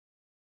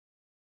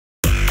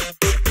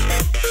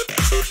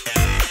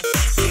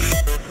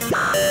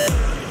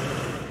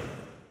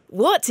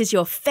What is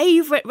your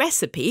favourite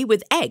recipe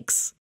with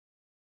eggs?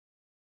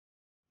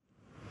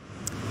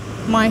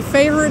 My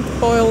favourite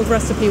boiled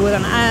recipe with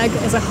an egg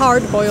is a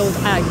hard-boiled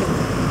egg.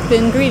 The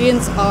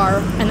ingredients are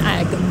an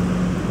egg.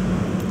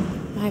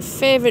 My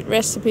favourite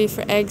recipe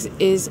for eggs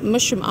is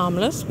mushroom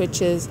omelette,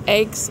 which is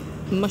eggs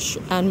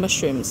and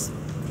mushrooms.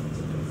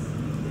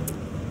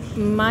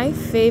 My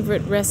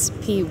favourite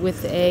recipe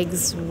with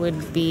eggs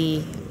would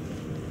be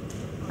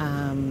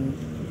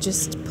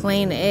just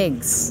plain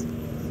eggs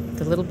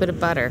with a little bit of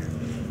butter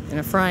in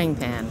a frying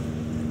pan.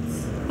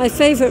 My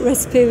favourite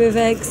recipe with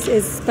eggs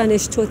is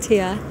Spanish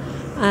tortilla,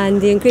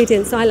 and the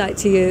ingredients I like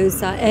to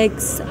use are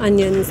eggs,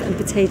 onions and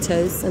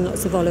potatoes and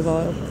lots of olive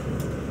oil.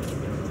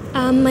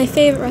 My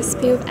favourite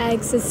recipe with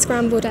eggs is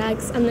scrambled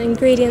eggs, and the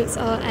ingredients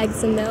are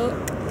eggs and milk.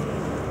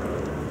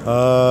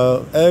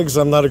 Eggs,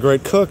 I'm not a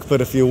great cook,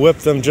 but if you whip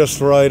them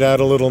just right, add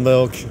a little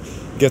milk,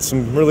 get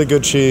some really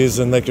good cheese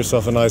and make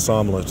yourself a nice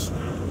omelette.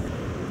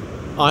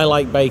 I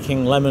like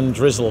baking lemon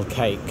drizzle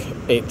cake.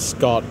 It's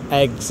got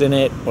eggs in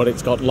it, but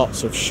it's got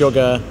lots of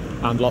sugar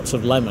and lots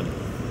of lemon.